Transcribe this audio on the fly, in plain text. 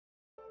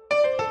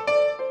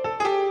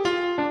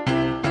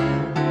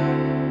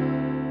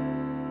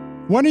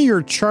When are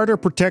your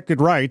charter-protected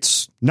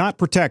rights not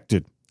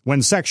protected?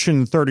 When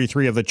Section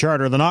 33 of the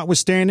Charter, the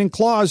notwithstanding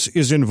clause,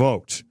 is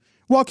invoked.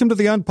 Welcome to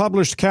the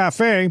Unpublished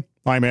Cafe.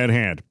 I'm Ed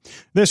Hand.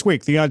 This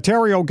week, the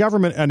Ontario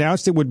government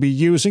announced it would be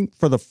using,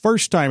 for the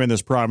first time in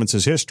this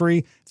province's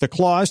history, the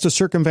clause to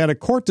circumvent a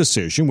court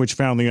decision which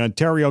found the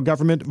Ontario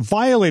government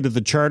violated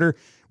the Charter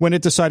when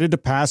it decided to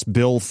pass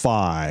Bill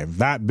 5.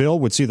 That bill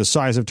would see the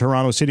size of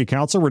Toronto City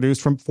Council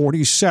reduced from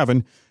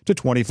 47 to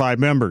 25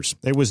 members.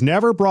 It was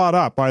never brought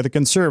up by the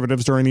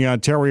Conservatives during the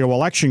Ontario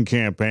election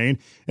campaign,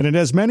 and it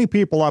has many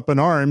people up in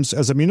arms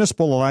as a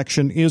municipal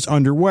election is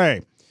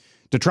underway.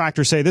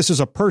 Detractors say this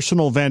is a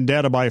personal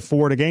vendetta by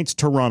Ford against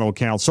Toronto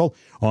Council.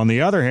 On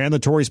the other hand, the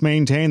Tories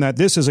maintain that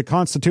this is a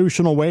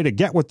constitutional way to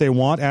get what they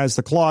want, as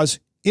the clause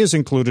is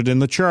included in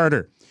the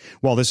Charter.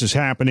 While this is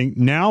happening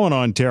now in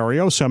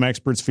Ontario, some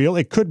experts feel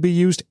it could be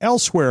used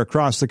elsewhere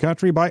across the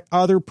country by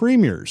other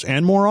premiers,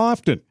 and more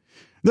often.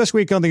 This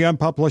week on the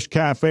Unpublished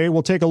Cafe,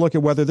 we'll take a look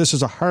at whether this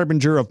is a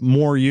harbinger of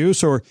more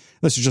use or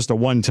this is just a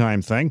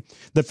one-time thing.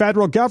 The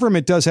federal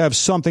government does have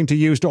something to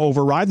use to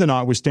override the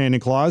notwithstanding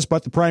clause,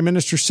 but the Prime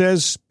Minister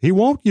says he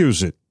won't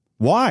use it.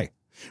 Why?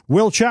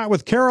 We'll chat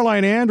with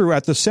Caroline Andrew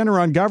at the Centre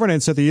on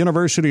Governance at the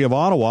University of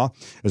Ottawa.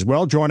 As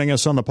well, joining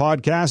us on the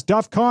podcast,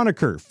 Duff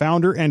Conacher,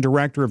 founder and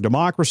director of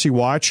Democracy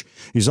Watch.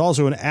 He's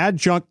also an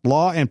adjunct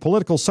law and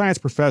political science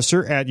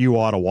professor at U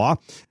Ottawa.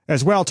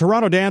 As well,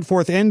 Toronto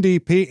Danforth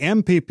NDP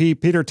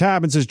MPP Peter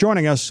Tabuns is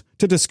joining us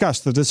to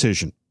discuss the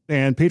decision.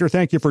 And Peter,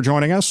 thank you for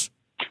joining us.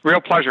 Real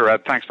pleasure,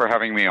 Ed. Thanks for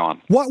having me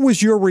on. What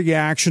was your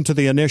reaction to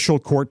the initial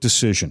court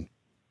decision?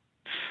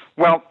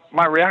 Well,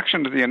 my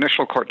reaction to the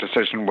initial court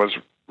decision was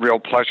real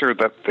pleasure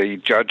that the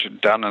judge had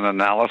done an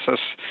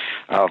analysis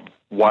of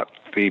what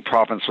the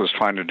province was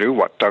trying to do,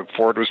 what Doug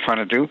Ford was trying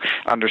to do,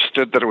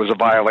 understood that it was a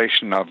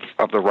violation of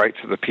the rights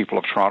of the people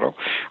of Toronto,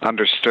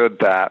 understood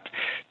that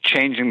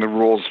changing the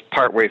rules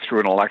partway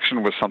through an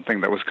election was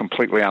something that was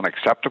completely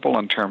unacceptable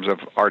in terms of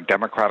our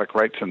democratic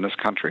rights in this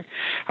country,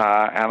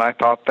 and I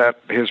thought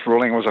that his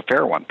ruling was a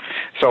fair one.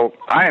 So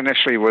I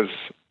initially was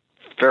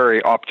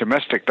very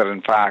optimistic that,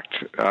 in fact,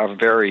 a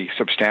very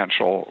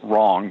substantial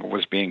wrong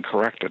was being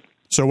corrected.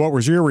 So what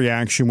was your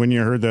reaction when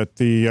you heard that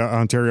the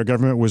Ontario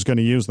government was going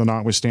to use the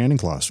notwithstanding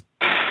clause?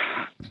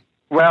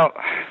 Well,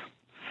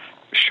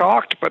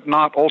 shocked but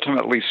not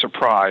ultimately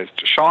surprised.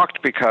 Shocked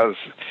because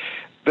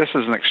this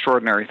is an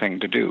extraordinary thing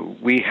to do.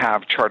 We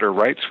have charter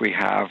rights. We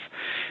have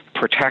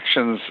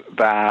protections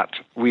that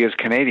we as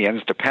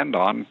Canadians depend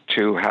on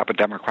to have a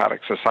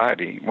democratic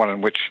society, one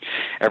in which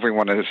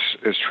everyone is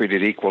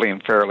treated equally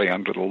and fairly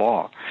under the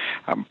law.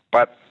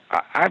 But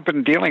I've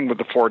been dealing with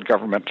the Ford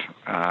government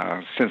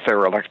since they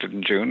were elected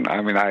in June.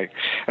 I mean, I,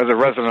 as a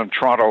resident of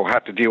Toronto,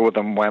 had to deal with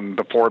them when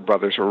the Ford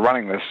brothers were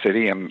running this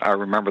city, and I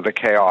remember the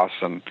chaos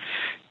and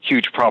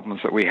huge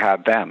problems that we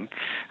had then.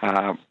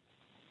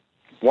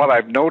 What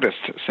I've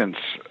noticed since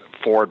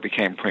Ford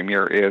became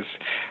premier is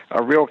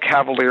a real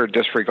cavalier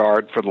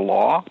disregard for the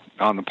law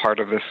on the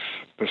part of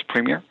this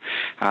premier.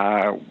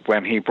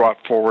 When he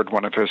brought forward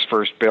one of his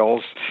first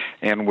bills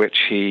in which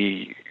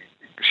he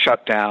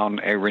shut down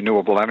a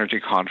renewable energy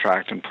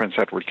contract in Prince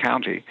Edward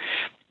County,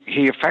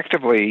 he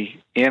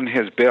effectively, in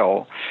his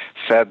bill,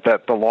 said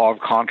that the law of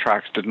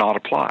contracts did not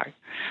apply,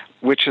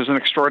 which is an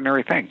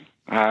extraordinary thing,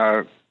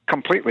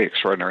 completely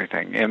extraordinary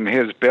thing. In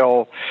his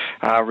bill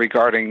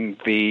regarding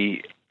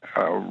the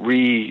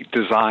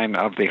redesign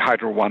of the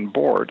Hydro One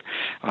board,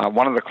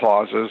 one of the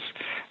clauses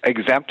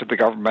exempted the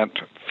government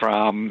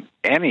from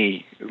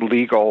any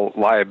legal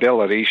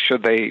liability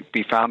should they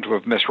be found to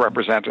have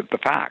misrepresented the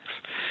facts.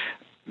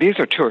 These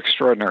are two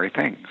extraordinary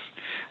things.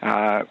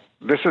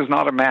 This is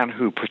not a man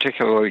who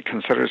particularly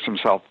considers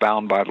himself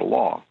bound by the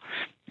law.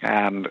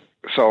 And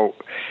so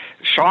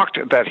shocked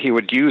that he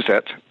would use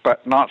it,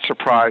 but not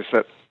surprised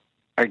that,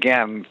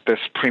 again, this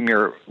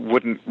premier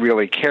wouldn't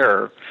really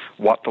care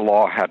what the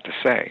law had to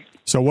say.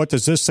 So what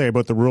does this say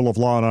about the rule of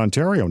law in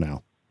Ontario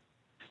now?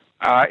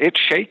 It's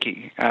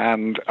shaky.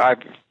 And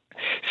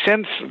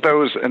since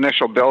those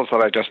initial bills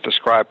that I just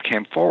described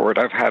came forward,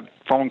 I've had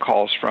phone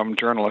calls from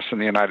journalists in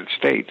the United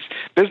States,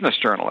 business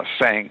journalists,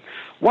 saying,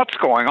 "What's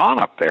going on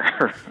up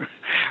there?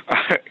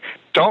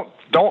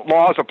 Don't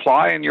laws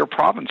apply in your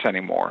province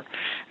anymore?"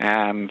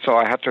 And so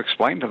I had to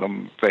explain to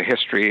them the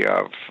history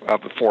of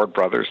the Ford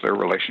brothers, their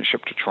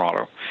relationship to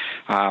Toronto,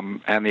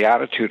 and the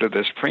attitude of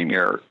this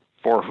premier,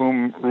 for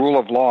whom rule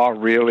of law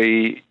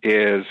really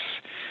is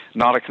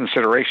not a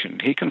consideration.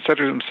 He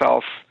considers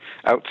himself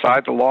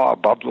outside the law,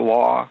 above the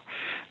law,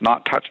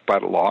 not touched by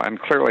the law, and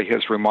clearly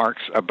his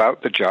remarks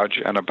about the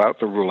judge and about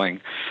the ruling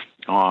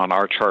on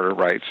our charter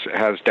rights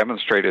has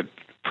demonstrated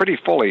pretty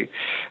fully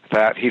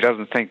that he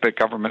doesn't think that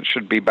government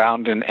should be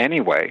bound in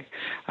any way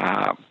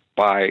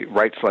by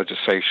rights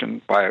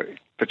legislation, by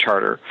the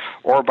charter,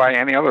 or by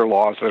any other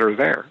laws that are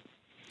there.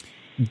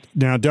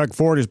 Now, Doug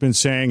Ford has been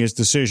saying his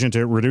decision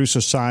to reduce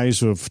the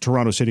size of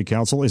Toronto City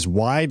Council is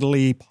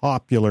widely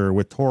popular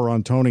with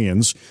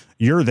Torontonians.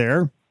 You're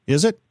there,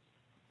 is it?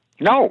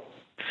 No,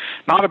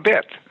 not a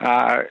bit.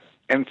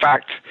 In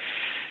fact,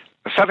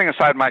 setting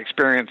aside my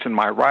experience in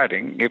my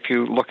riding, if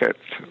you look at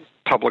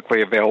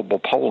publicly available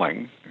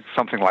polling,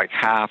 something like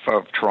half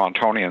of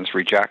Torontonians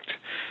reject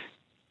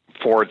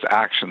Ford's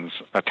actions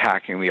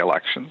attacking the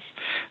elections.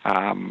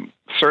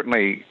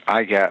 Certainly,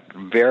 I get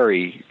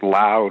very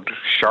loud,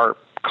 sharp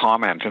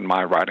comment in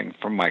my writing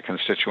from my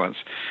constituents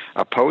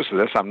opposed to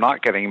this. I'm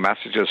not getting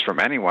messages from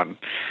anyone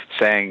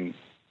saying,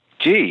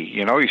 gee,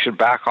 you should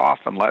back off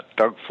and let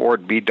Doug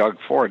Ford be Doug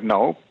Ford.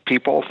 No,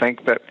 people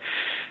think that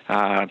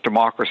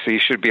democracy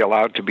should be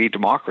allowed to be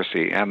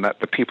democracy, and that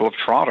the people of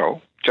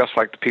Toronto, just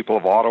like the people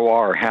of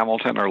Ottawa or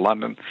Hamilton or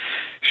London,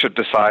 should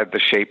decide the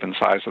shape and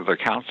size of their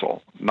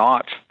council,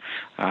 not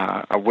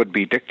a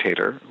would-be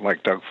dictator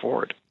like Doug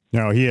Ford.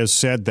 Now, he has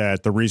said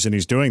that the reason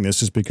he's doing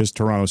this is because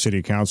Toronto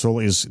City Council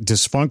is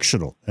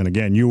dysfunctional. And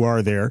again, you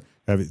are there.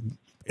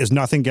 Is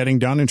nothing getting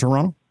done in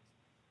Toronto?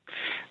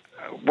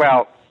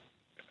 Well,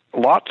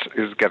 lots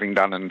is getting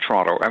done in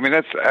Toronto. I mean,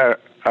 it's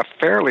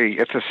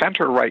a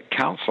center-right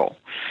council.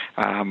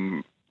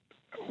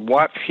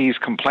 What he's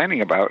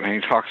complaining about, and he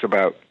talks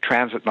about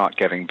transit not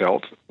getting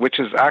built, which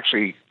is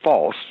actually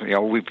false.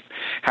 We've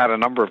had a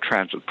number of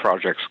transit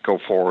projects go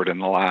forward in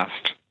the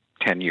last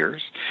 10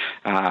 years.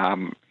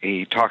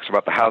 He talks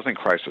about the housing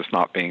crisis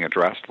not being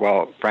addressed.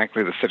 Well,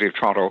 frankly, the City of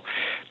Toronto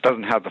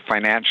doesn't have the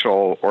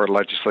financial or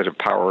legislative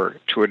power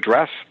to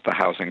address the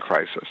housing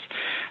crisis.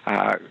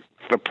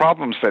 The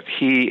problems that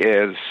he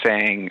is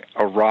saying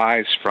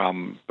arise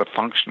from the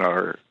function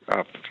of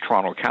the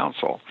Toronto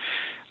Council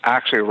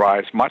actually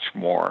arise much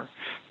more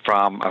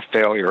from a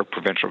failure of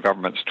provincial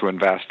governments to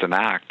invest and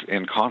act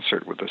in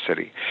concert with the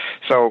city.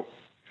 So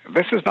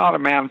this is not a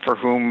man for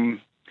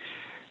whom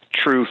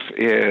truth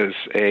is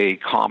a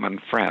common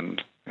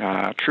friend.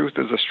 Truth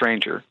is a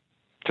stranger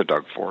to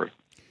Doug Ford.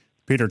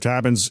 Peter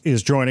Tabuns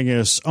is joining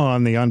us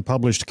on the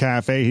Unpublished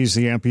Cafe. He's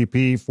the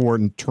MPP for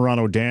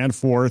Toronto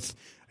Danforth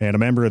and a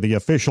member of the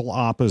official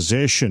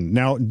opposition.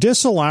 Now,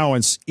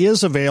 disallowance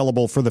is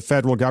available for the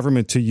federal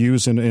government to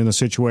use in a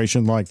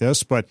situation like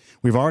this, but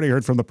we've already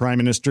heard from the Prime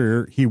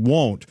Minister he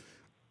won't.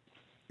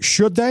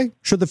 Should they?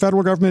 Should the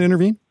federal government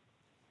intervene?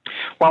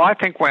 Well, I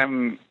think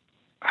when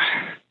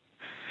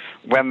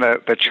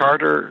the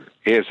charter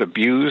is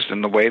abused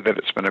in the way that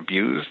it's been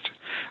abused,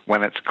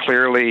 when it's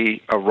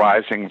clearly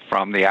arising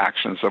from the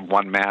actions of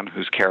one man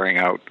who's carrying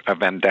out a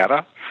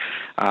vendetta,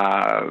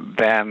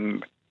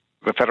 then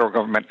the federal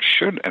government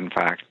should, in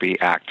fact, be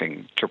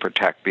acting to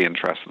protect the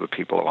interests of the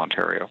people of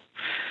Ontario.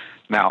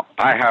 Now,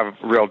 I have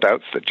real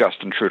doubts that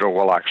Justin Trudeau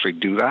will actually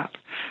do that,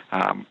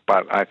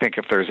 but I think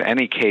if there's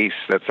any case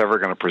that's ever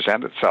going to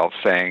present itself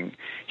saying,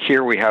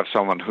 here we have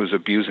someone who's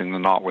abusing the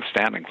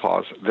notwithstanding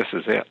clause, this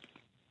is it.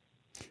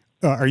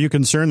 Are you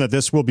concerned that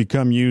this will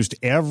become used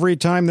every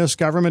time this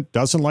government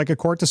doesn't like a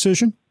court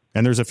decision?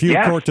 And there's a few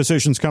court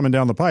decisions coming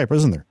down the pipe,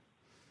 isn't there?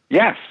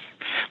 Yes.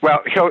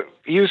 Well, he'll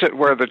use it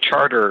where the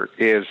charter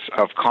is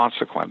of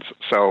consequence.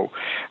 So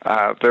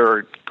there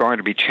are going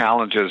to be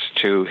challenges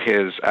to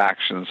his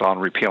actions on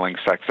repealing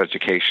sex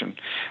education,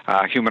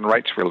 human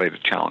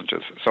rights-related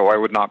challenges. So I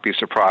would not be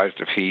surprised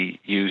if he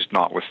used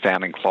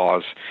notwithstanding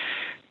clause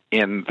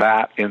in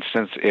that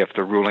instance if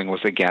the ruling was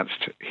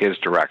against his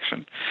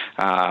direction.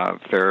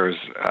 There's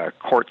a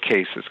court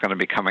case that's going to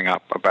be coming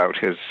up about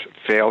his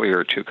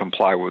failure to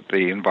comply with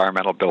the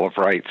Environmental Bill of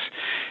Rights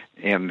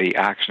in the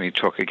action he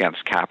took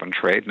against cap and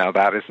trade. Now,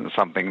 that isn't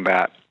something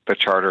that the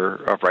Charter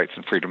of Rights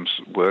and Freedoms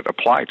would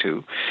apply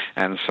to,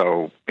 and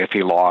so if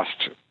he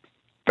lost,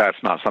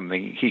 that's not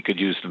something he could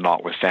use the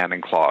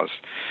notwithstanding clause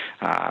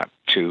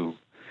to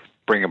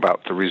bring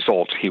about the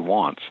result he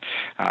wants.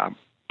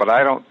 But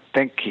I don't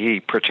think he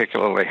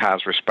particularly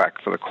has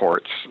respect for the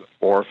courts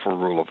or for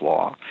rule of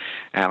law.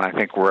 And I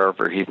think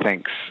wherever he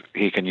thinks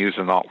he can use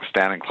the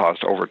notwithstanding clause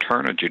to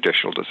overturn a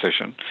judicial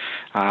decision,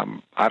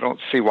 I don't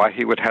see why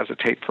he would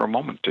hesitate for a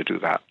moment to do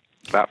that.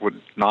 That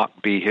would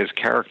not be his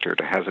character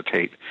to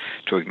hesitate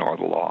to ignore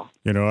the law.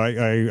 You know,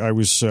 I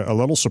was a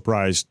little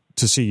surprised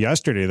to see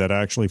yesterday that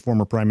actually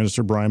former Prime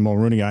Minister Brian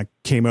Mulroney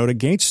came out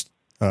against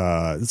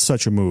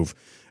such a move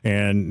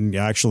and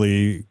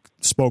actually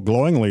spoke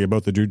glowingly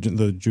about the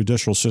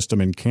judicial system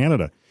in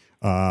Canada.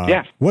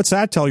 Yes. What's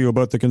that tell you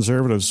about the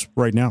Conservatives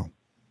right now?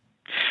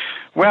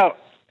 Well,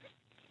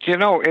 you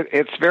know,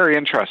 it's very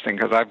interesting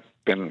because I've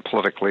been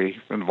politically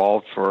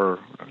involved for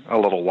a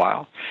little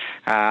while.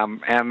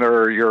 And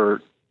there are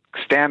your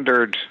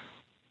standard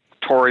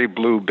Tory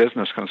blue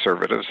business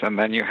conservatives, and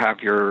then you have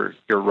your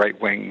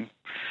right-wing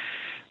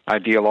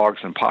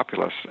ideologues and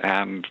populists.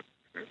 And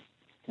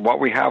what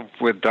we have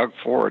with Doug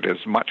Ford is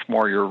much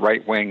more your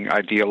right-wing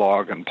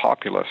ideologue and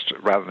populist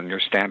rather than your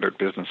standard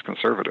business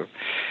conservative.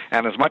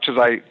 And as much as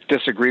I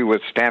disagree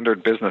with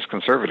standard business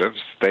conservatives,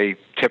 they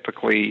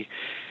typically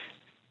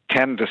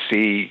tend to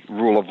see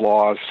rule of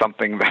law as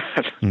something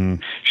that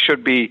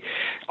should be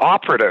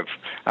operative.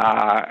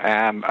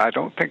 And I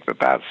don't think that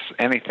that's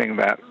anything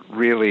that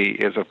really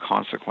is of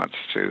consequence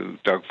to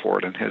Doug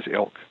Ford and his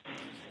ilk.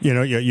 You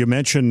know, you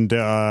mentioned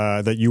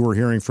that you were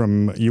hearing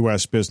from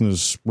U.S.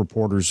 business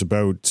reporters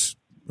about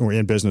or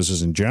in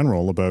businesses in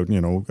general about,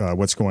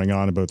 what's going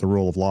on about the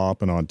rule of law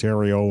up in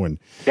Ontario. And,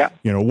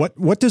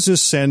 what does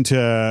this send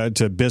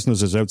to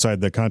businesses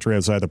outside the country,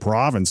 outside the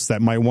province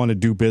that might want to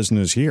do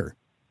business here?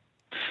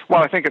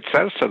 Well, I think it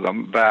says to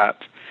them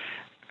that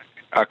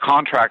a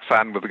contract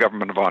signed with the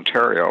government of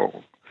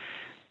Ontario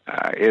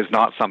is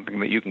not something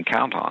that you can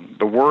count on.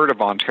 The word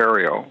of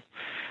Ontario,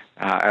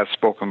 as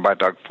spoken by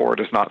Doug Ford,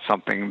 is not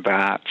something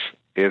that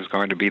is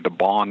going to be the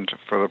bond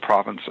for the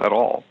province at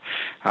all.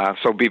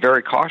 So be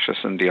very cautious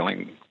in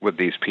dealing with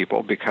these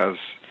people, because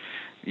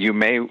you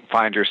may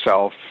find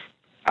yourself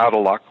out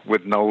of luck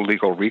with no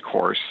legal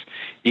recourse,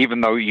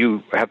 even though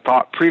you had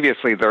thought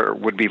previously there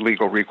would be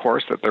legal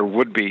recourse, that there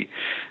would be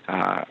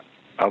a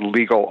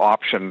legal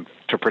option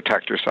to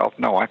protect yourself.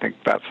 No, I think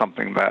that's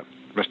something that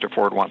Mr.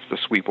 Ford wants to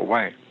sweep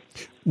away.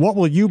 What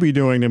will you be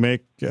doing to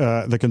make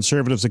the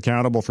Conservatives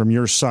accountable from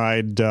your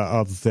side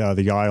of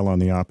the aisle on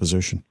the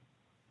opposition?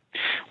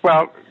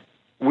 Well,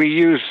 we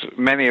use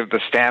many of the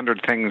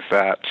standard things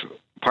that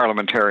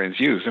parliamentarians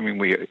use. I mean,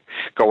 we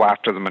go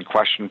after them in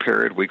question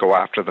period, we go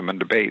after them in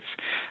debates.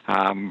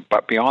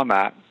 But beyond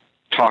that,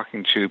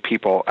 talking to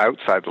people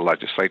outside the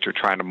legislature,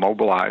 trying to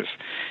mobilize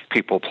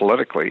people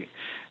politically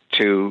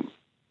to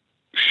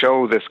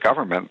show this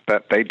government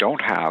that they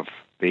don't have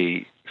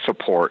the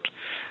support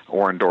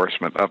or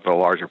endorsement of the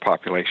larger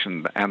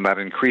population, and that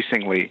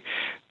increasingly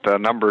the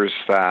numbers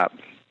that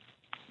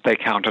they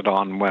counted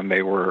on when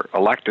they were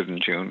elected in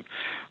June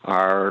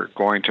are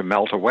going to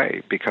melt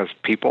away, because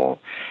people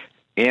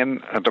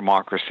in a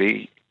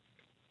democracy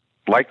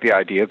like the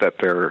idea that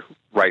their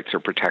rights are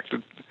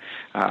protected.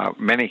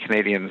 Many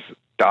Canadians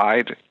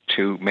died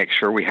to make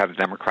sure we had a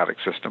democratic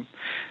system.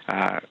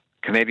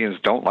 Canadians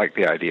don't like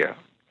the idea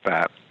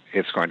that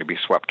it's going to be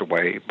swept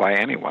away by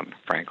anyone,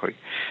 frankly.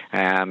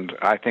 And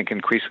I think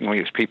increasingly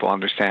as people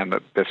understand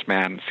that this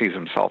man sees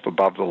himself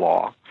above the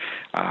law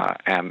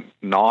and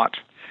not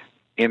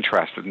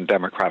interested in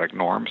democratic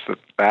norms,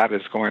 that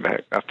is going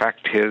to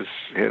affect his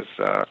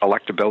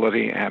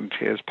electability and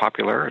his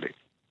popularity.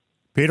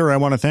 Peter, I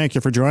want to thank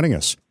you for joining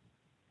us.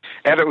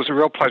 Ed, it was a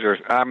real pleasure.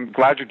 I'm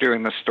glad you're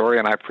doing this story,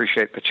 and I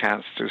appreciate the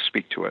chance to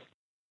speak to it.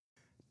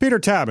 Peter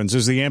Tabuns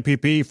is the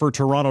MPP for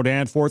Toronto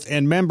Danforth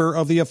and member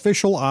of the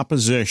official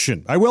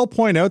opposition. I will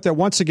point out that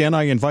once again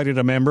I invited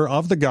a member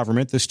of the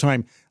government, this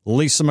time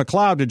Lisa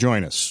MacLeod, to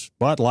join us.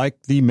 But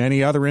like the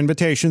many other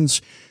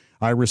invitations,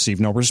 I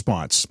received no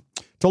response.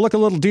 To look a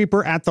little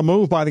deeper at the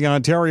move by the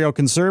Ontario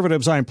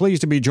Conservatives, I'm pleased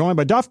to be joined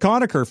by Duff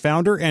Conacher,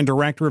 founder and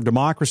director of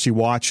Democracy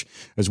Watch,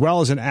 as well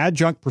as an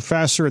adjunct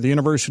professor at the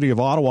University of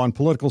Ottawa on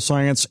political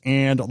science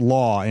and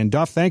law. And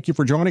Duff, thank you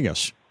for joining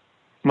us.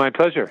 My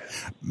pleasure.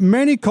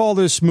 Many call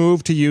this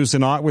move to use the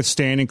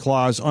notwithstanding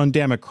clause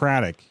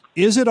undemocratic.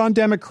 Is it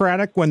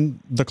undemocratic when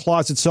the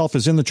clause itself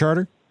is in the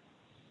Charter?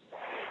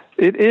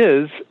 It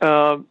is.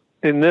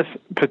 In this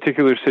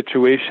particular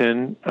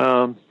situation,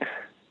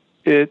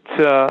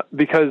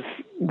 because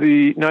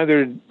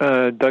neither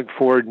Doug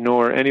Ford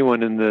nor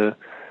anyone in the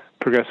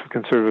Progressive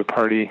Conservative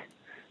Party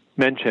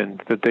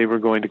mentioned that they were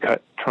going to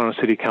cut Toronto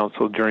City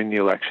Council during the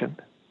election.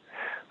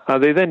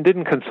 They then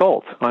didn't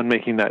consult on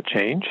making that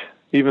change,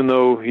 even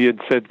though he had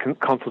said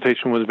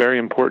consultation was very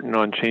important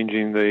on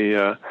changing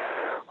the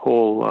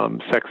whole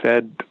sex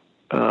ed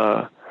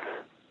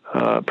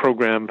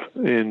program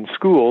in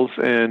schools,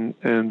 and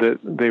that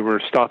they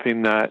were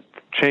stopping that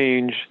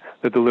change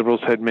that the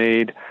Liberals had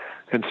made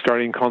and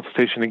starting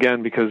consultation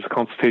again, because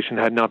consultation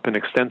had not been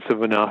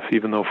extensive enough,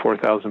 even though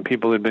 4,000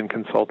 people had been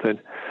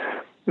consulted,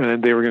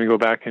 and they were going to go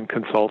back and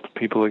consult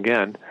people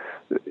again.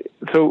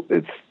 So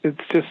it's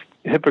just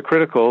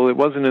hypocritical. It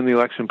wasn't in the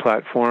election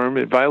platform.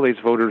 It violates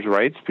voters'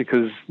 rights,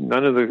 because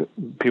none of the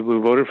people who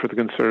voted for the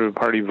Conservative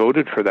Party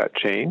voted for that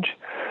change.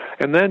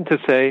 And then to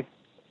say,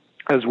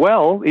 as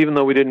well, even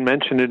though we didn't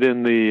mention it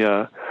in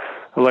the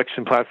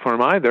election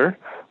platform either,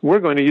 we're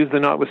going to use the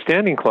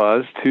notwithstanding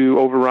clause to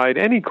override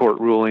any court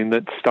ruling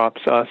that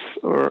stops us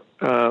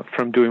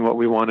from doing what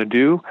we want to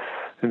do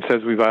and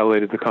says we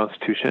violated the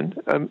Constitution.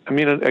 I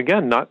mean,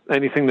 again, not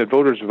anything that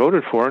voters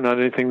voted for, not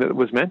anything that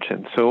was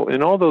mentioned. So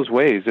in all those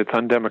ways, it's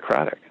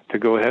undemocratic to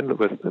go ahead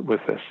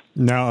with this.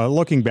 Now,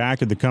 looking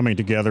back at the coming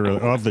together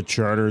of the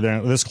Charter,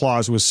 this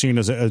clause was seen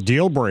as a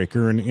deal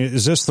breaker. And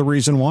is this the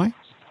reason why?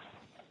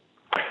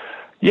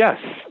 Yes.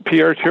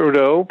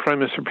 Prime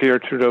Minister Pierre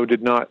Trudeau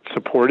did not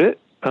support it.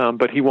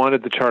 But he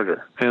wanted the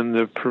Charter, and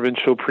the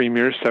provincial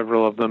premiers,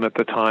 several of them at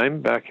the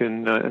time, back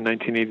in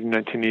 1980,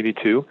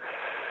 1982,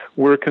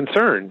 were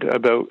concerned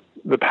about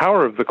the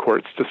power of the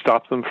courts to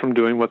stop them from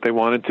doing what they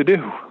wanted to do,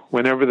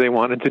 whenever they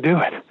wanted to do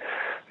it.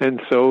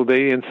 And so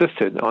they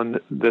insisted on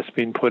this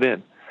being put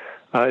in.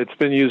 It's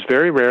been used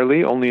very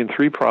rarely, only in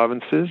 3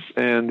 provinces,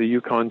 and the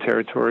Yukon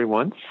Territory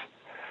once.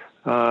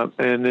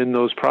 And in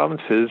those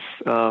provinces,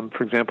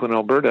 for example, in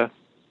Alberta,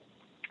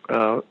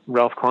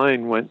 Ralph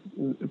Klein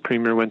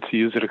Premier went to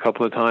use it a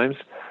couple of times,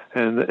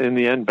 and in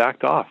the end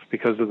backed off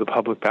because of the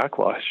public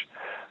backlash.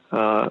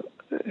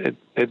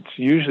 It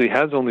usually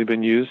has only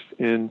been used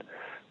in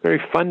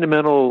very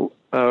fundamental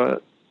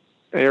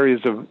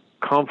areas of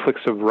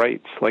conflicts of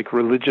rights, like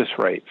religious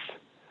rights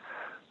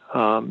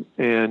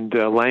and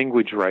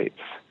language rights,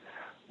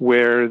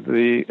 where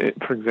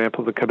for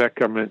example, the Quebec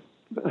government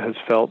has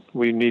felt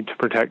we need to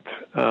protect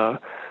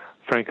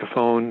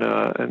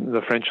Francophone and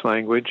the French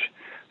language,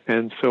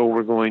 and so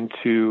we're going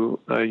to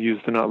use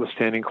the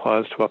notwithstanding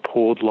clause to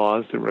uphold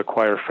laws that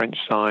require French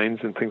signs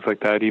and things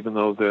like that, even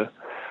though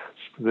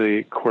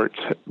the courts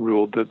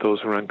ruled that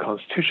those were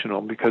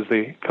unconstitutional because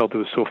they felt it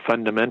was so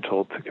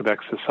fundamental to Quebec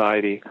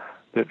society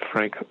that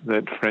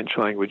French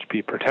language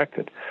be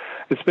protected.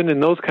 It's been in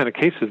those kind of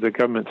cases that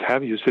governments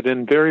have used it,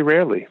 and very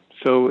rarely.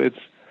 So it's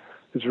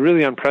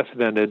really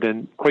unprecedented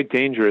and quite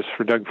dangerous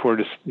for Doug Ford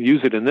to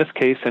use it in this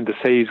case and to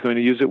say he's going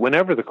to use it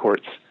whenever the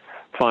courts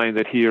find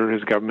that he or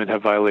his government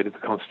have violated the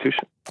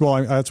Constitution.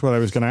 Well, that's what I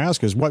was going to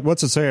ask is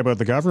what's it say about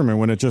the government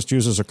when it just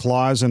uses a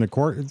clause in a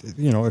court,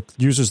 it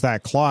uses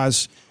that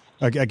clause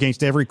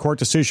against every court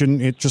decision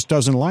it just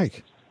doesn't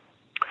like?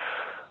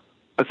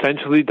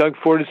 Essentially, Doug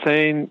Ford is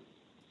saying,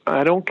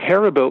 I don't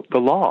care about the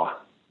law.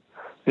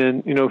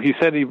 And, he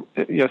said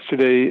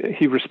yesterday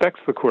he respects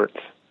the courts.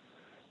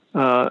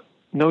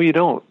 No, you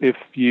don't. If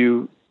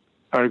you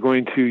are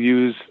going to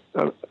use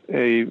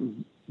a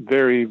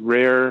very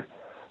rarely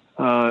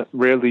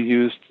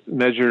used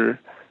measure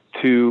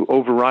to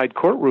override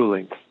court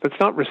rulings, that's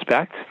not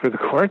respect for the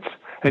courts.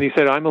 And he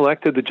said, I'm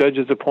elected, the judge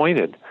is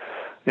appointed,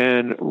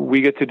 and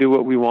we get to do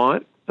what we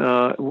want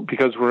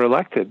because we're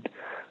elected.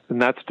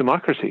 And that's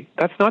democracy.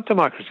 That's not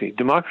democracy.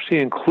 Democracy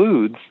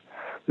includes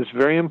this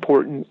very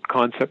important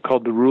concept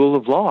called the rule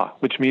of law,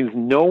 which means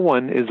no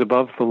one is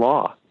above the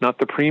law, not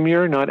the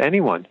premier, not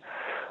anyone,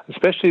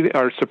 especially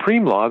our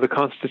supreme law, the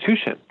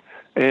Constitution,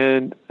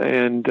 and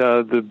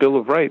the Bill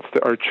of Rights,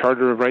 our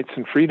Charter of Rights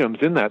and Freedoms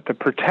in that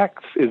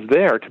is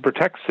there to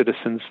protect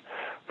citizens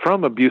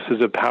from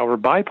abuses of power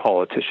by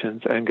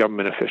politicians and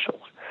government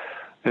officials.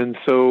 And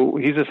so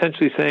he's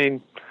essentially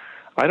saying,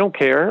 I don't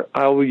care,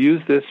 I will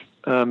use this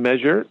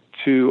measure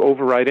to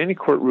override any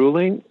court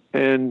ruling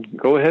and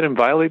go ahead and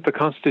violate the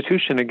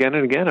Constitution again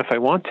and again if I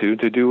want to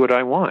do what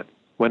I want,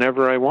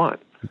 whenever I want.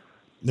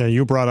 Now,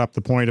 you brought up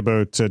the point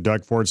about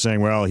Doug Ford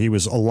saying, well, he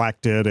was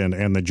elected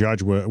and the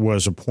judge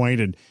was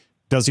appointed.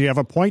 Does he have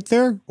a point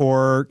there?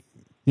 Or,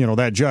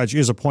 that judge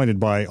is appointed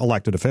by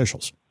elected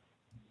officials?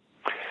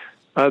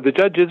 The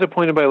judge is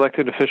appointed by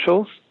elected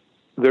officials.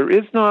 There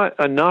is not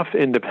enough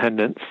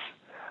independence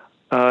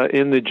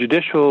in the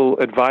judicial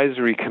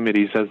advisory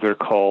committees, as they're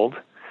called,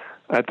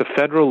 at the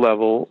federal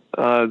level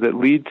that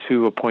lead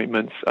to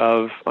appointments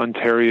of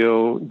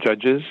Ontario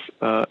judges.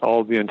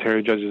 All the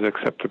Ontario judges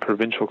except the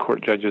provincial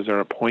court judges are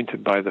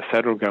appointed by the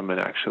federal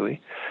government,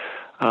 actually.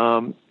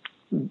 And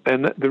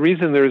the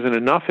reason there isn't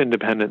enough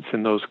independence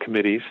in those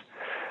committees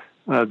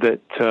that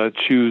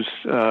choose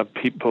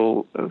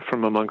people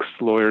from amongst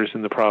lawyers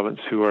in the province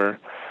who are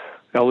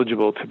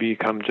eligible to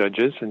become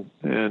judges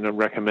and are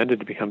recommended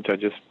to become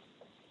judges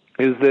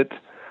is that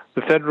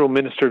the federal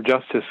Minister of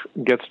Justice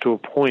gets to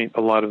appoint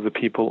a lot of the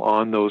people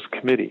on those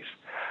committees.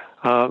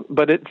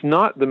 But it's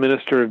not the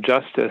Minister of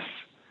Justice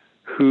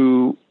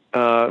who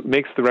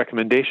makes the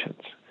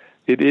recommendations.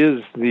 It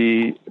is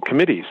the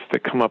committees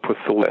that come up with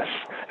the lists.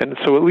 And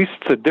so at least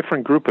it's a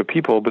different group of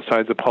people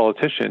besides a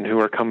politician who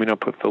are coming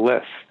up with the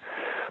lists.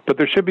 But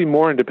there should be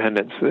more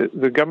independence.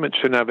 The government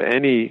shouldn't have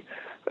any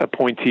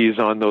appointees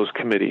on those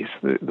committees.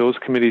 Those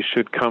committees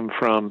should come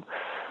from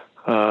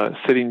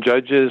sitting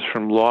judges,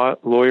 from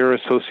lawyer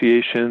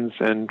associations,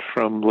 and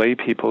from lay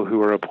people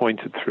who are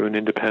appointed through an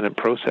independent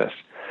process.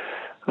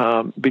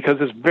 Because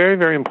it's very,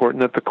 very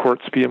important that the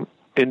courts be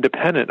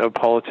independent of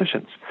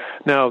politicians.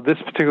 Now, this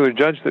particular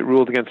judge that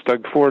ruled against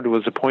Doug Ford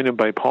was appointed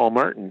by Paul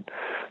Martin.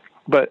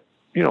 But,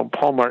 Doug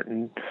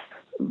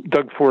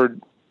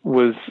Ford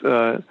was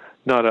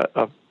not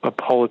a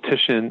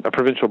politician, a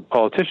provincial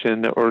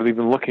politician, or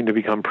even looking to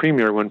become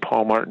premier when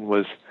Paul Martin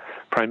was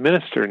prime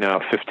minister now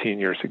 15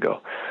 years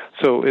ago.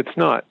 So it's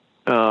not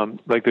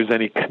like there's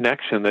any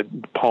connection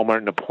that Paul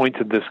Martin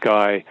appointed this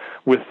guy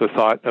with the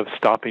thought of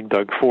stopping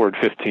Doug Ford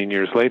 15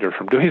 years later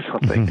from doing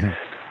something. Mm-hmm.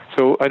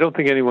 So I don't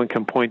think anyone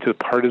can point to the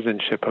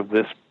partisanship of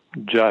this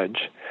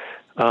judge.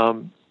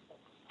 And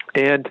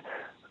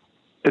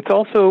it's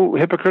also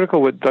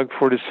hypocritical what Doug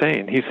Ford is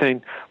saying. He's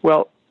saying,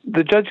 well,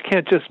 the judge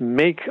can't just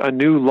make a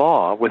new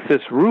law with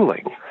this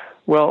ruling.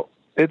 Well,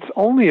 it's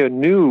only a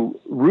new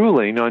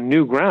ruling on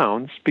new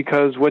grounds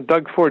because what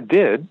Doug Ford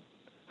did,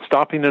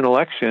 stopping an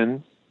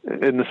election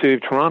in the city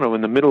of Toronto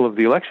in the middle of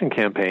the election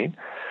campaign,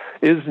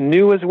 is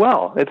new as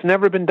well. It's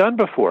never been done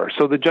before.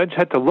 So the judge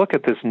had to look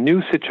at this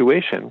new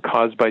situation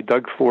caused by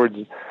Doug Ford's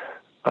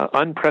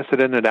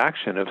unprecedented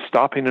action of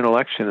stopping an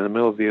election in the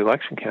middle of the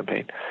election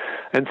campaign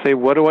and say,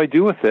 what do I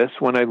do with this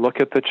when I look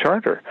at the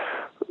charter?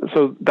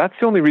 So that's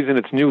the only reason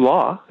it's new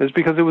law, is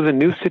because it was a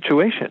new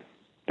situation.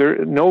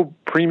 No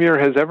premier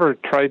has ever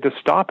tried to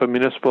stop a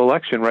municipal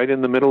election right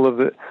in the middle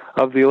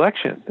of the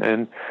election.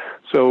 And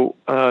so,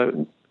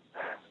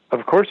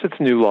 of course it's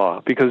new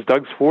law, because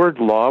Doug Ford's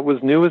law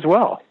was new as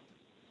well.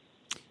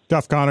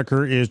 Duff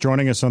Conacher is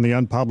joining us on the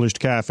Unpublished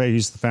Cafe.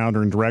 He's the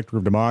founder and director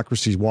of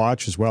Democracy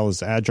Watch, as well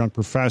as adjunct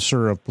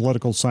professor of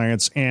political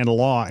science and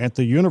law at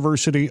the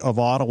University of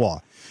Ottawa.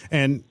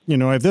 And, you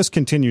know, if this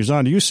continues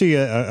on, do you see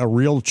a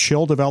real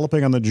chill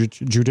developing on the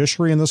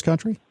judiciary in this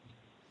country?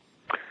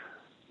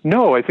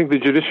 No, I think the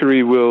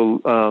judiciary will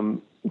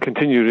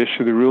continue to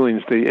issue the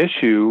rulings they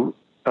issue.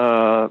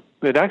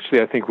 It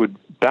actually, I think, would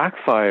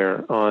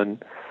backfire on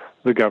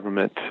the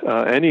government,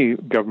 any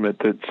government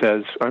that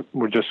says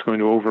we're just going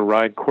to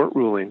override court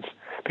rulings,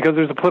 because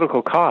there's a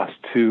political cost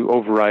to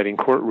overriding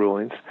court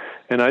rulings.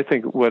 And I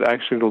think what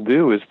actually it'll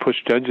do is push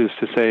judges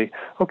to say,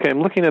 okay,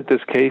 I'm looking at this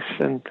case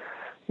and,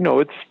 you know,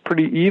 it's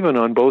pretty even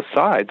on both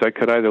sides. I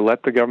could either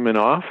let the government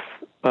off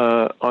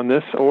on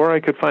this, or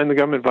I could find the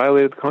government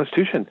violated the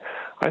Constitution.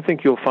 I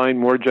think you'll find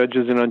more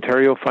judges in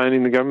Ontario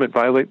finding the government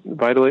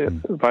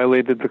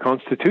violated the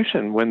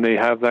Constitution when they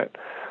have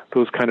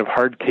those kind of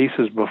hard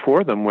cases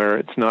before them where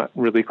it's not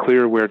really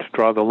clear where to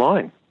draw the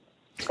line.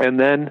 And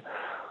then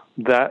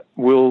that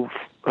will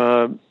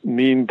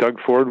mean Doug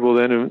Ford will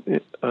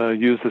then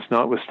use this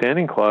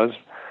notwithstanding clause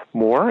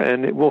more,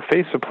 and it will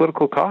face a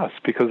political cost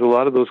because a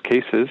lot of those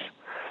cases,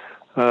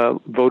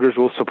 voters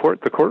will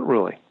support the court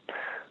ruling.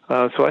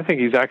 So I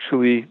think he's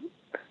actually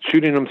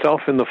shooting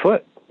himself in the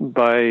foot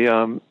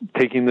by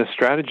taking this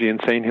strategy and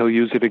saying he'll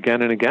use it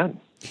again and again.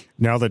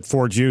 Now that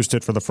Ford's used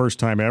it for the first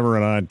time ever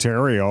in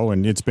Ontario,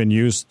 and it's been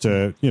used,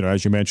 as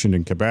you mentioned,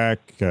 in Quebec,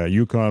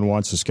 Yukon,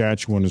 one,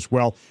 Saskatchewan as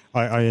well,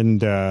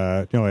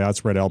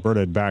 that's where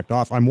Alberta had backed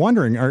off. I'm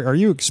wondering, are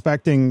you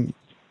expecting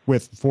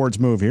with Ford's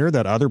move here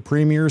that other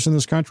premiers in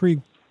this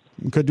country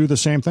could do the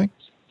same thing?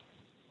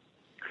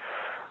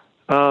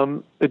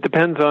 It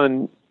depends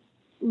on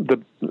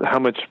how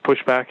much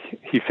pushback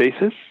he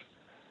faces,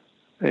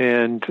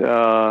 and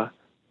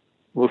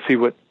we'll see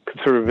what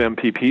Conservative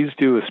MPPs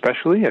do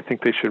especially. I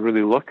think they should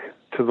really look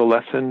to the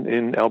lesson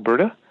in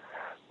Alberta,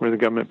 where the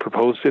government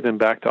proposed it and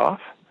backed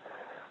off.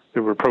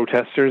 There were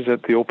protesters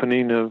at the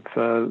opening of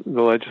the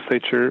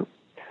legislature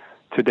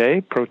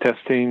today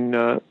protesting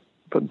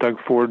Doug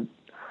Ford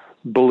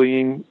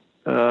bullying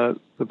the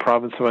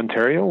province of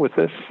Ontario with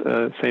this,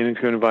 saying he's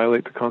going to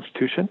violate the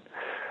Constitution.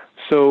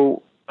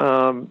 So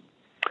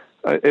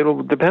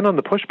it'll depend on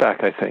the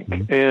pushback, I think.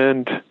 Mm-hmm.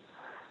 And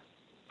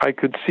I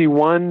could see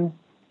one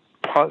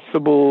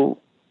possible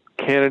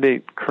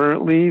candidate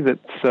currently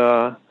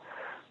that's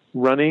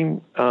running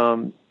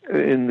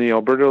in the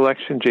Alberta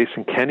election,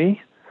 Jason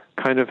Kenney,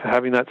 kind of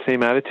having that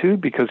same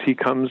attitude because he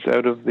comes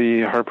out of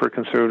the Harper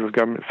Conservative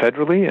government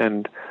federally,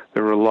 and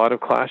there were a lot of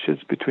clashes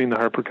between the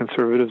Harper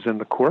Conservatives and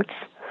the courts,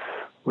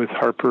 with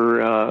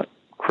Harper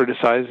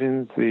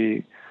criticizing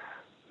the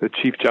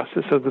Chief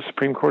Justice of the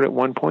Supreme Court at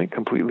one point,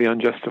 completely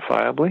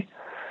unjustifiably.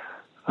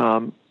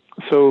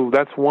 So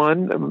that's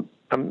one.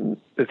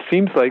 It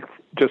seems like,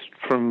 just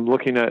from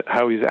looking at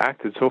how he's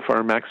acted so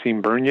far,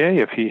 Maxime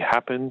Bernier, if he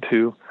happened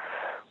to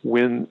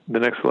win the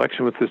next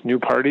election with this new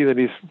party that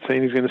he's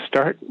saying he's going to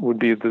start, would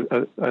be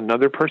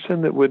another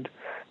person that would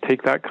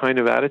take that kind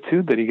of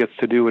attitude, that he gets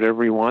to do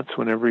whatever he wants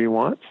whenever he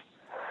wants.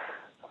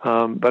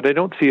 But I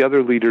don't see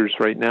other leaders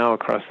right now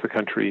across the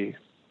country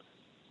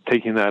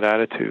taking that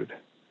attitude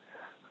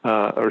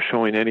or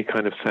showing any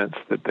kind of sense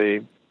that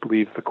they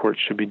believe the courts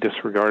should be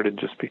disregarded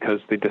just because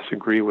they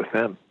disagree with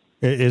them.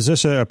 Is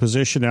this a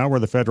position now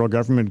where the federal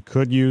government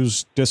could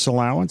use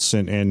disallowance,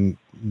 and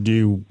do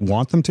you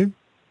want them to?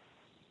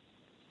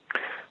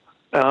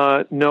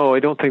 No, I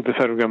don't think the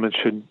federal government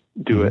should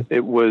do it.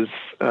 It was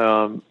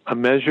a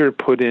measure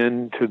put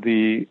into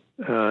the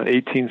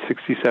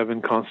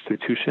 1867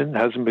 Constitution,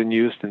 hasn't been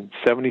used in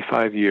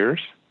 75 years,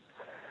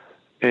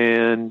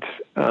 and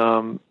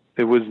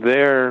it was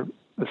there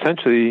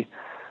essentially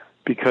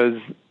because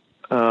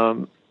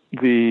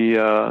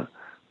the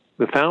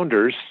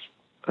founders,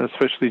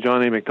 especially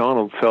John A.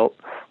 Macdonald, felt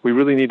we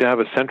really need to have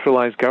a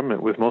centralized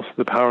government with most of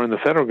the power in the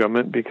federal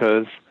government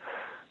because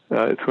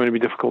it's going to be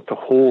difficult to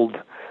hold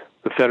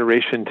the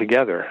federation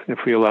together if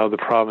we allow the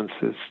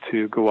provinces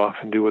to go off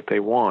and do what they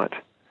want.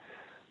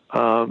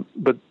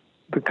 But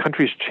the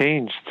country's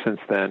changed since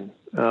then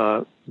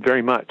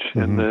very much,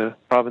 and the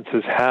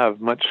provinces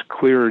have much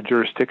clearer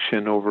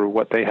jurisdiction over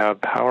what they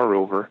have power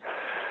over.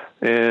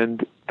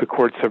 And the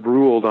courts have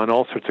ruled on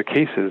all sorts of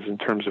cases in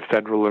terms of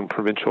federal and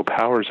provincial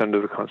powers under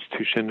the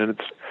Constitution, and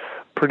it's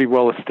pretty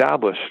well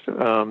established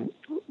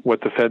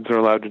what the feds are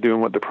allowed to do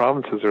and what the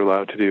provinces are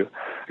allowed to do,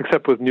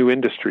 except with new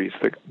industries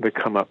that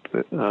come up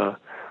that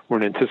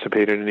weren't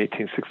anticipated in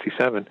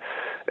 1867.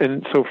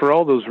 And so for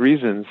all those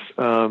reasons,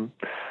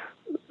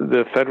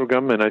 the federal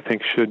government, I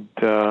think, should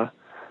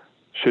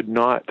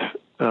not...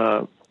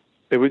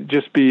 it would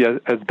just be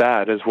as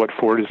bad as what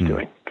Ford is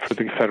doing, for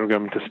the federal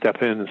government to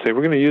step in and say,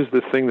 we're going to use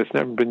this thing that's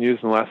never been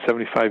used in the last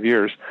 75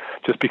 years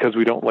just because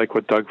we don't like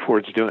what Doug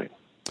Ford's doing.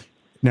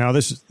 Now,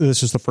 this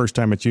is the first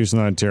time it's used in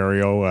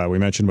Ontario. We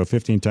mentioned about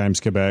 15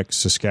 times Quebec,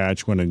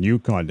 Saskatchewan, and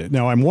Yukon.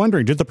 Now, I'm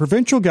wondering, did the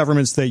provincial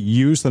governments that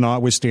used the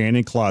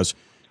notwithstanding clause,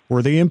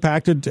 were they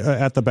impacted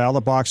at the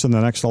ballot box in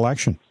the next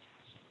election?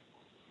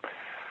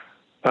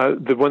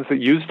 The ones that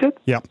used it?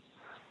 Yeah.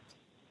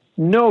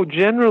 No,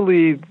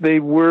 generally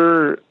they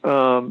were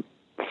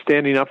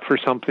standing up for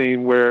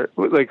something where,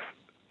 like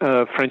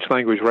French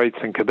language rights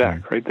in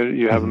Quebec, right?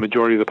 You have a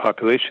majority of the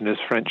population is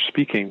French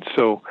speaking,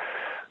 so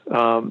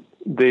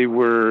they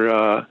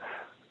were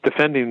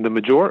defending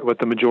what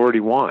the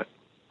majority want,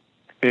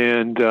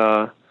 and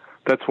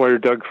that's why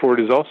Doug Ford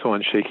is also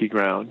on shaky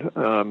ground.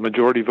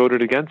 Majority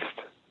voted against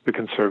the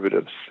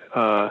Conservatives.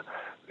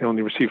 They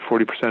only received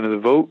 40% of the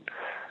vote.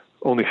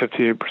 Only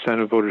 58%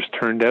 of voters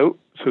turned out.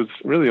 So it's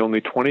really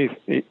only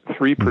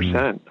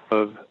 23%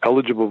 of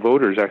eligible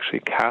voters actually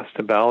cast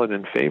a ballot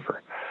in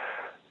favor.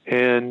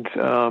 And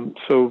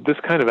so this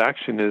kind of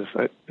action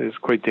is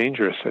quite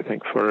dangerous, I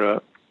think, for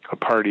a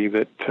party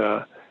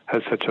that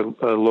has such a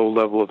low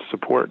level of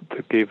support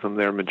that gave them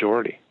their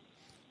majority.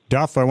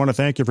 Duff, I want to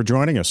thank you for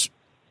joining us.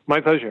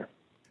 My pleasure.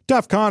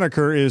 Duff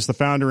Conacher is the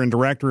founder and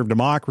director of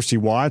Democracy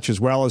Watch,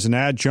 as well as an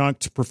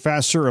adjunct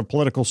professor of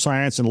political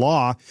science and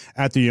law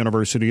at the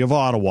University of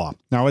Ottawa.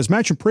 Now, as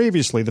mentioned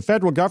previously, the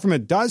federal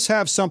government does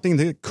have something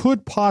that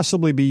could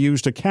possibly be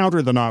used to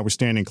counter the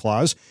notwithstanding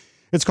clause.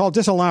 It's called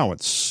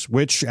disallowance,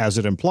 which, as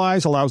it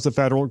implies, allows the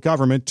federal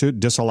government to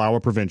disallow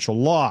a provincial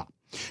law.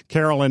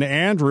 Carolyn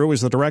Andrew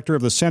is the director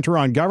of the Centre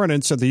on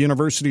Governance at the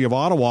University of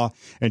Ottawa,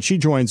 and she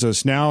joins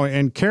us now.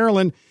 And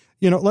Carolyn,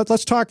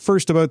 let's talk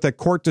first about that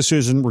court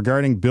decision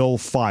regarding Bill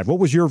 5. What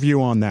was your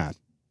view on that?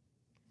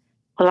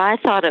 Well, I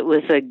thought it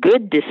was a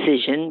good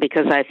decision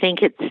because I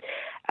think it's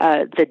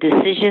the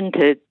decision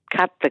to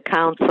cut the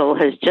council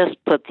has just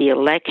put the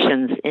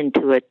elections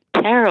into a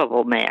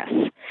terrible mess.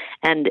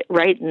 And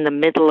right in the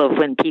middle of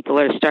when people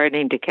are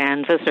starting to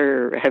canvass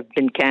or have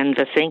been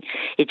canvassing,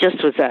 it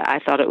just was I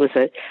thought it was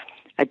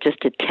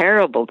just a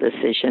terrible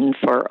decision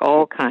for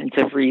all kinds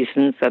of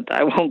reasons that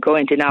I won't go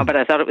into now, but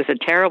I thought it was a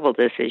terrible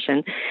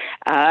decision,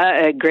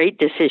 a great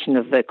decision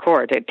of the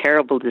court, a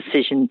terrible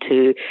decision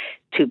to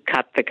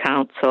cut the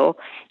council,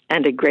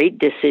 and a great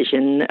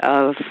decision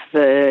of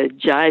the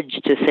judge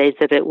to say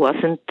that it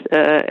wasn't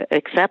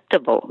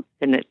acceptable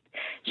and it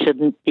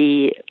shouldn't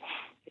be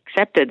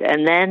accepted.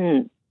 And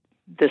then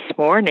this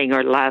morning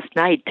or last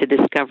night to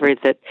discover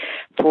that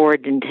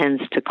Ford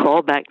intends to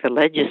call back the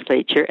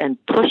legislature and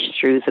push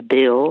through the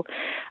bill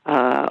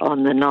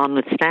on the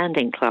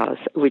notwithstanding clause,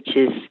 which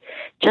is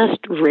just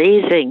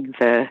raising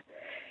the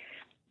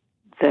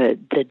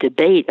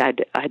debate.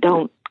 I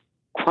don't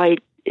quite.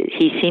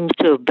 He seems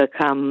to have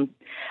become.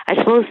 I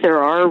suppose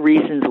there are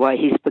reasons why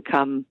he's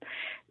become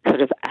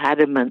sort of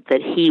adamant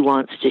that he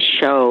wants to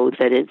show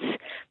that it's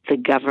the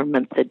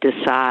government that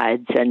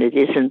decides and it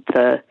isn't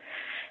the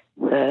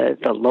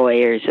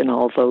lawyers and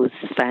all those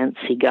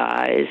fancy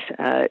guys.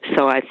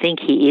 So I think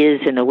he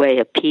is, in a way,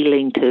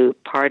 appealing to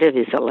part of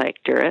his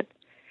electorate,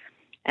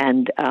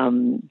 and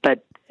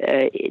but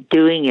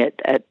doing it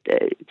at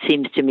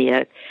seems to me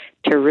a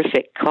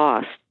terrific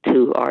cost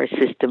to our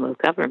system of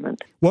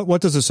government.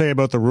 What does it say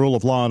about the rule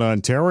of law in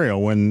Ontario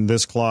when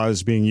this clause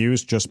is being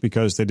used just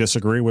because they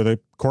disagree with a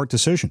court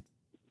decision?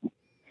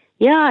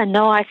 Yeah,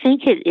 no, I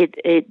think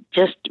it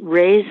just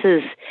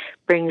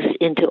brings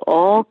into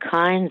all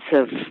kinds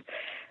of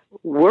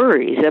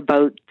worries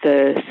about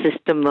the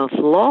system of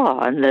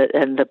law and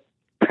the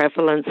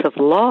prevalence of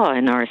law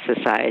in our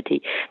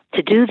society.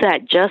 To do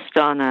that just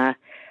on a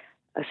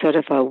sort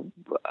of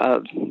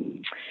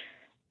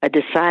a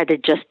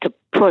decided just to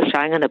push,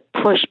 I'm going to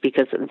push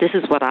because this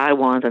is what I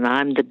want and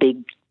I'm the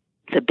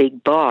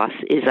big boss,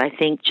 is I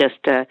think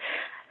just a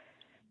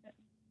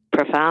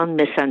profound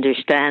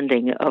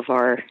misunderstanding of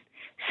our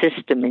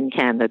system in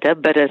Canada.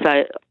 But as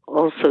I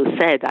also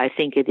said, I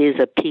think it is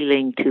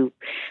appealing to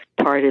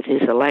part of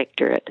his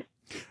electorate.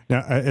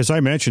 Now, as I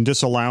mentioned,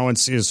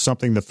 disallowance is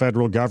something the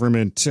federal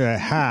government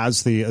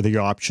has the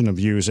option of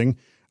using.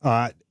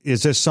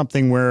 Is this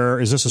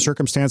a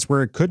circumstance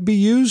where it could be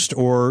used,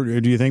 or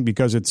do you think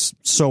because it's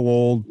so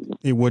old,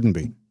 it wouldn't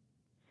be?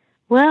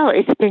 Well,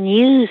 it's been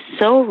used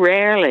so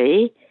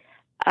rarely.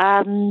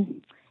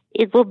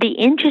 It will be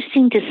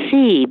interesting to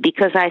see,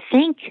 because I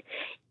think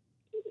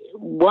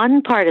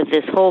one part of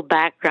this whole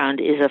background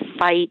is a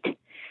fight,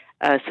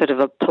 sort of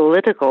a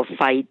political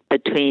fight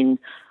between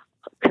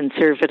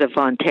Conservative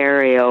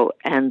Ontario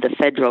and the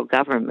federal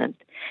government.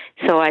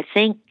 So I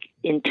think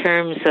in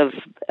terms of,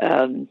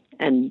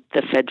 and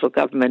the federal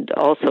government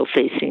also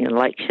facing an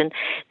election,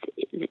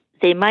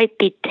 they might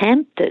be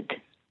tempted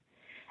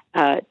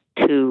to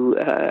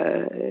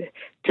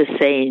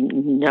say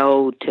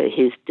no to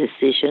his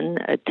decision,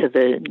 to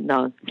the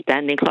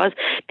notwithstanding clause,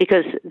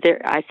 because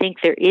I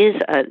think there is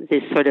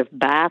this sort of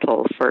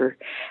battle for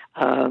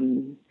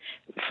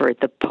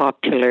the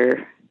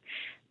popular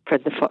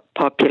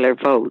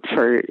vote,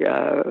 for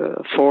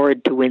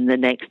Ford to win the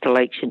next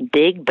election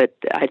big, but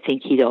I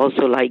think he'd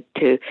also like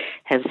to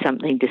have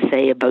something to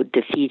say about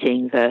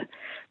defeating the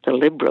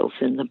Liberals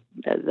and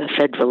the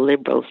federal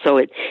Liberals. So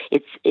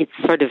it's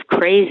sort of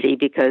crazy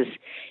because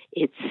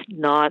it's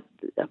not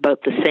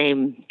about the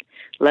same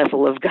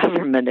level of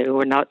government.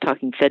 We're not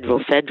talking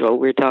federal.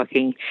 We're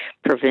talking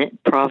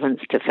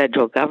province to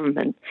federal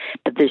government.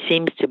 But there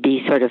seems to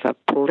be sort of a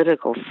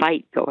political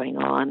fight going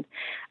on.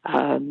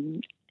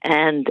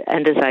 And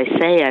as I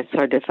say, a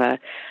sort of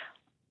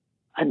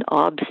an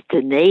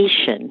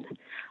obstination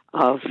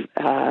of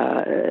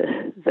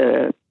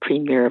the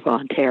Premier of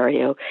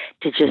Ontario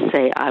to just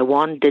say, I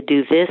wanted to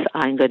do this,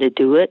 I'm going to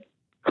do it.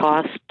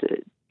 Cost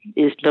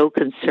is no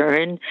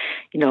concern.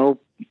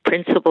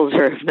 Principles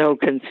are of no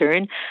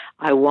concern.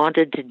 I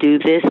wanted to do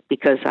this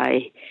because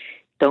I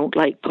don't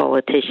like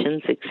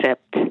politicians,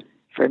 except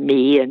for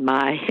me and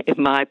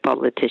my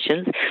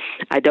politicians.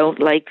 I don't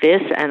like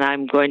this, and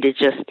I'm going to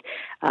just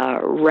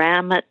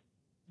ram it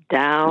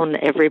down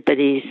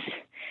everybody's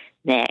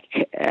neck.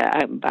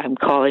 I'm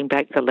calling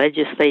back the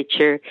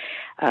legislature.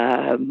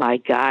 My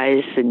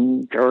guys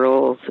and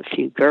girls, a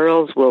few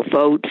girls, will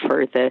vote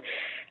for to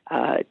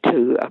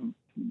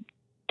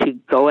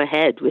go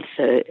ahead with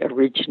the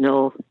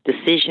original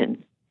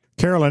decision.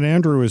 Carolyn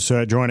Andrew is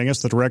joining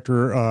us, the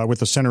director with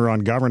the Centre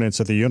on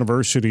Governance at the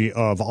University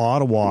of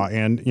Ottawa.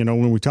 And,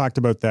 when we talked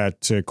about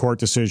that court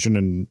decision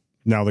and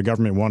now the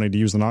government wanting to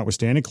use the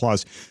notwithstanding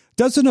clause,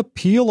 does an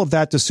appeal of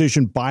that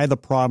decision by the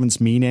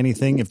province mean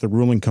anything if the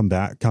ruling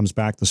comes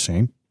back the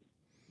same?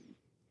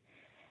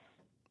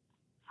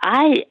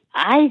 I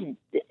in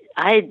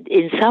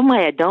some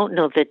way, I don't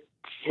know the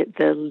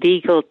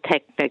legal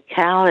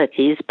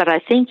technicalities, but I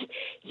think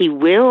he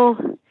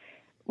will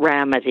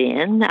ram it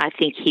in. I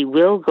think he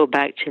will go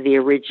back to the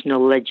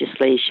original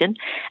legislation,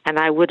 and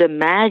I would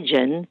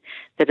imagine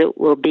that it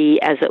will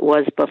be, as it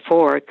was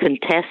before,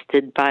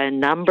 contested by a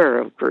number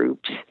of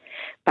groups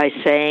by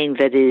saying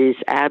that it is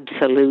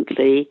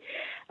absolutely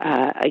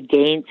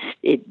against,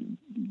 it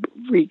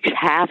wreaks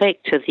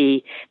havoc to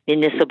the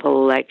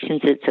municipal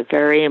elections. It's a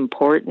very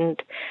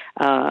important,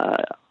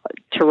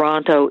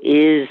 Toronto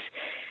is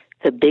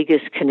the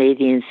biggest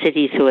Canadian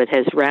city, so it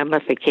has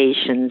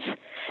ramifications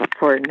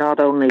for not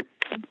only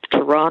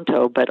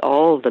Toronto, but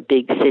all the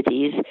big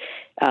cities,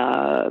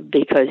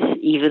 because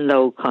even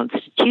though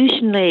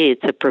constitutionally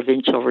it's a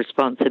provincial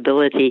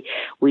responsibility,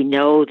 we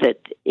know that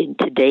in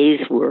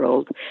today's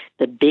world,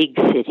 the big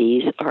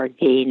cities are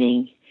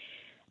gaining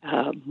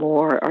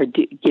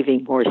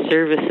giving more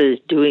services,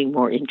 doing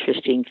more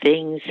interesting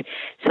things.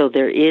 So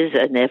there is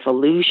an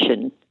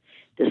evolution,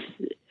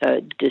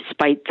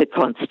 despite the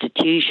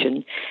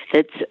Constitution,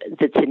 that's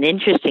an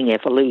interesting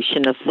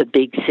evolution of the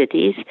big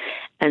cities.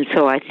 And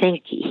so I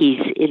think he's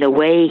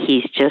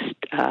just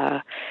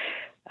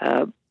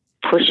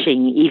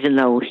pushing, even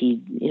though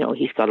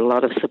he's got a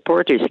lot of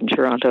supporters in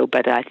Toronto,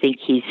 but I think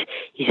he's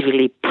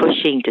really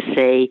pushing to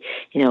say,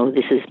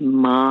 this is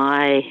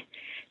my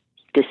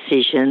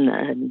decision,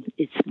 and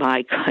it's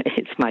my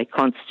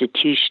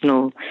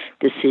constitutional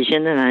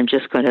decision, and I'm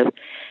just going to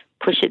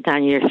push it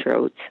down your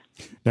throats.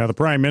 Now, the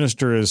Prime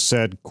Minister has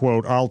said,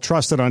 quote, I'll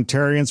trust that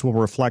Ontarians will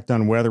reflect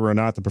on whether or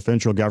not the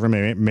provincial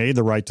government made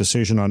the right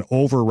decision on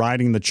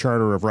overriding the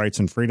Charter of Rights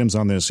and Freedoms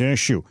on this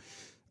issue.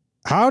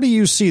 How do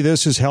you see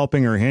this as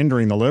helping or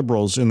hindering the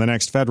Liberals in the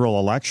next federal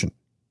election?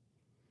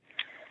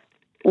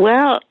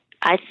 Well,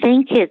 I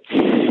think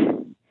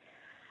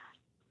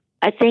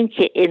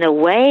in a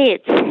way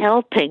it's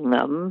helping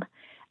them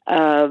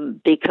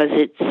because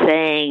it's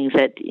saying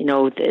that,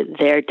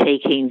 they're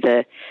taking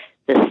the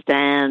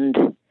stand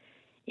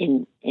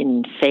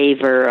in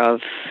favor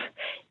of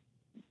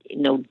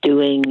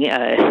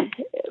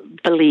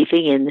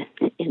believing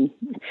in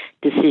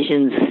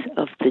decisions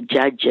of the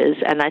judges,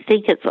 and I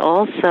think it's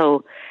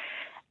also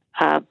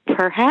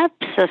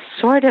perhaps a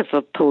sort of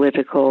a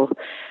political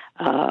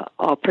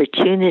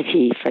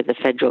opportunity for the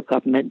federal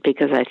government,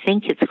 because I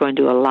think it's going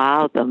to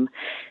allow them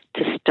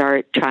to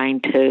start trying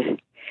to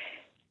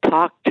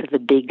talk to the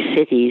big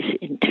cities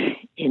in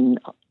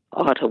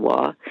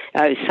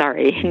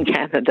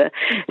Canada,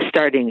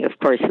 starting, of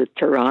course, with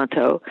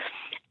Toronto,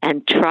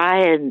 and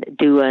try and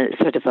do a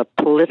sort of a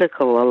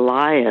political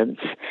alliance,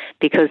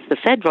 because the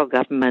federal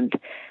government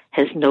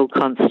has no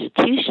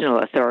constitutional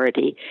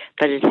authority,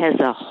 but it has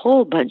a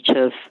whole bunch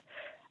of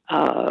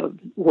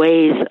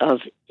ways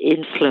of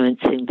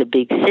influencing the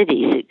big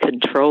cities. It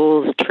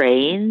controls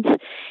trains.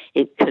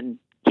 It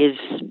does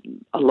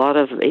a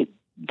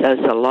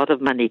lot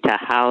of money to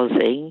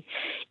housing.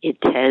 It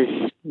has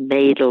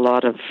made a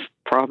lot of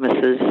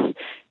promises,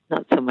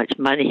 not so much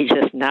money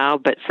just now,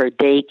 but for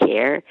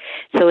daycare.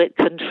 So it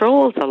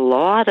controls a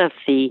lot of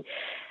the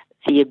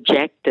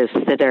objectives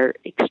that are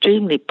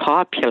extremely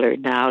popular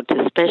now,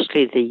 to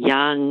especially the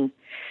young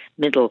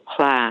middle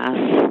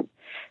class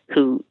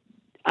who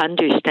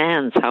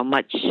understands how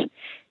much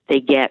they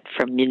get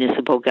from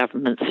municipal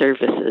government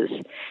services.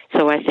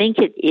 So I think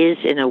it is,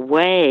 in a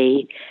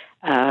way,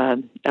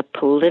 a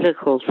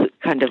political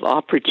kind of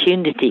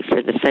opportunity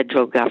for the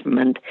federal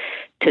government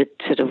to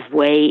sort of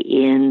weigh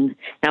in.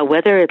 Now,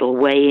 whether it'll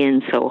weigh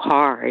in so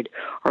hard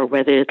or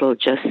whether it'll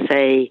just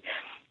say,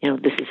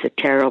 this is a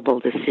terrible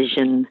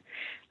decision,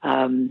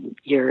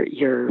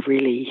 you're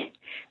really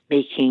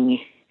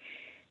making,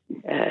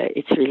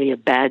 it's really a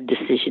bad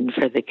decision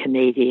for the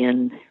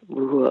Canadian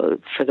rule,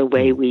 for the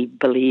way we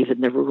believe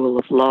in the rule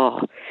of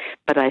law.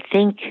 But I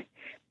think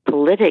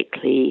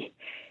politically,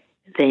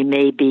 they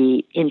may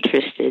be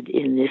interested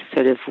in this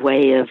sort of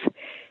way of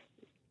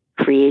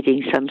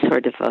creating some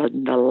sort of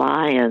an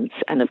alliance.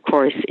 And of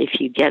course, if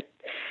you get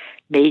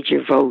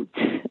major votes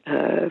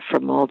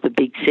from all the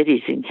big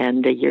cities in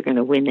Canada, you're going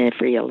to win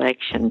every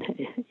election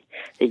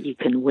that you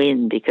can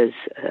win, because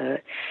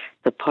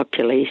the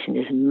population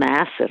is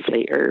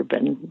massively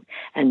urban.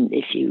 And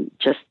if you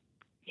just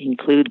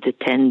include the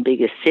 10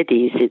 biggest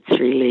cities, it's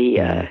really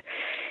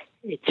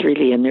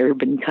an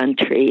urban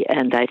country.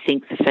 And I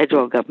think the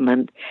federal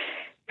government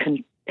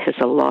has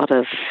a lot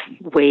of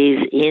ways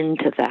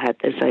into that,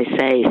 as I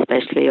say,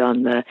 especially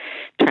on the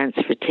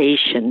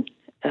transportation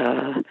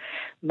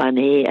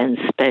money, and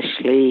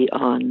especially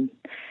on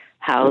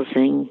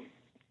housing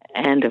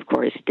and, of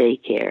course,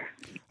 daycare.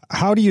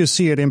 How do you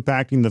see it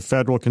impacting the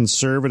federal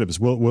Conservatives?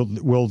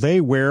 Will they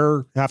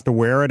have to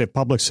wear it if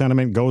public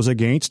sentiment goes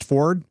against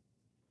Ford?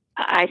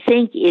 I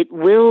think it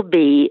will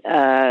be.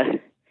 That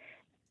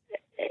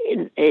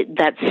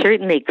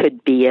certainly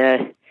could be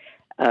a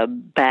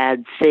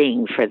bad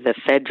thing for the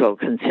federal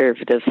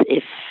Conservatives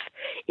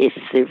if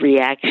the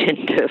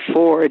reaction to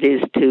Ford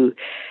is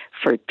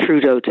for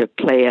Trudeau to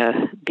play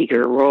a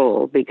bigger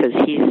role, because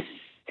he's,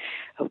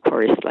 of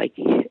course, like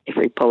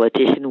every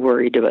politician,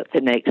 worried about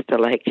the next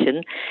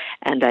election.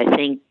 And I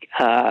think,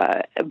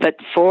 but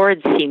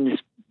Ford seems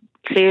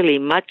clearly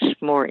much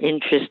more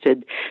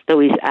interested, though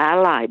he's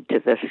allied to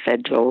the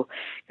federal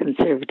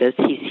Conservatives,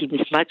 he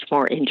seems much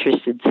more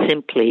interested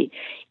simply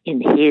in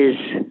his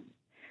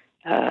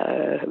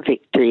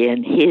victory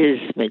and his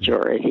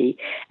majority.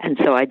 And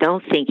so I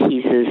don't think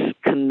he's as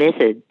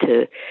committed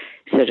to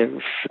sort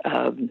of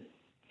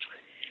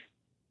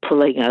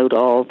pulling out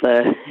all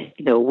the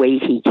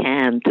weight he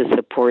can to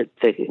support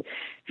the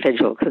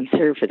federal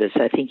Conservatives.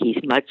 I think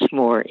he's much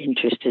more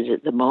interested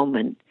at the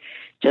moment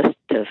just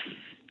to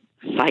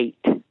fight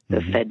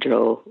the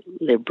federal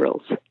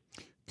Liberals.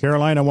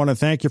 Caroline, I want to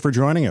thank you for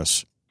joining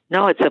us.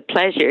 No, it's a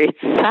pleasure.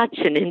 It's such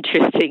an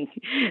interesting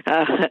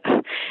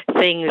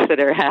things that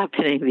are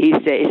happening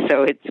these days,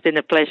 so it's been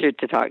a pleasure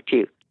to talk to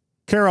you.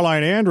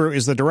 Caroline Andrew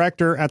is the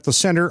director at the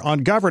Centre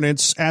on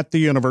Governance at the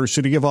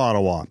University of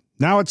Ottawa.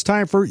 Now it's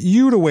time for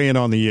you to weigh in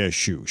on the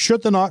issue.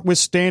 Should the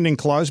notwithstanding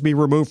clause be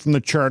removed from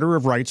the Charter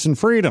of Rights and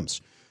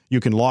Freedoms? You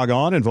can log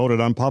on and vote at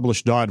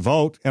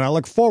unpublished.vote, and I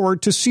look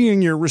forward to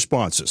seeing your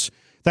responses.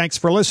 Thanks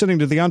for listening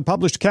to the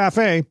Unpublished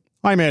Cafe.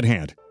 I'm Ed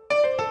Hand.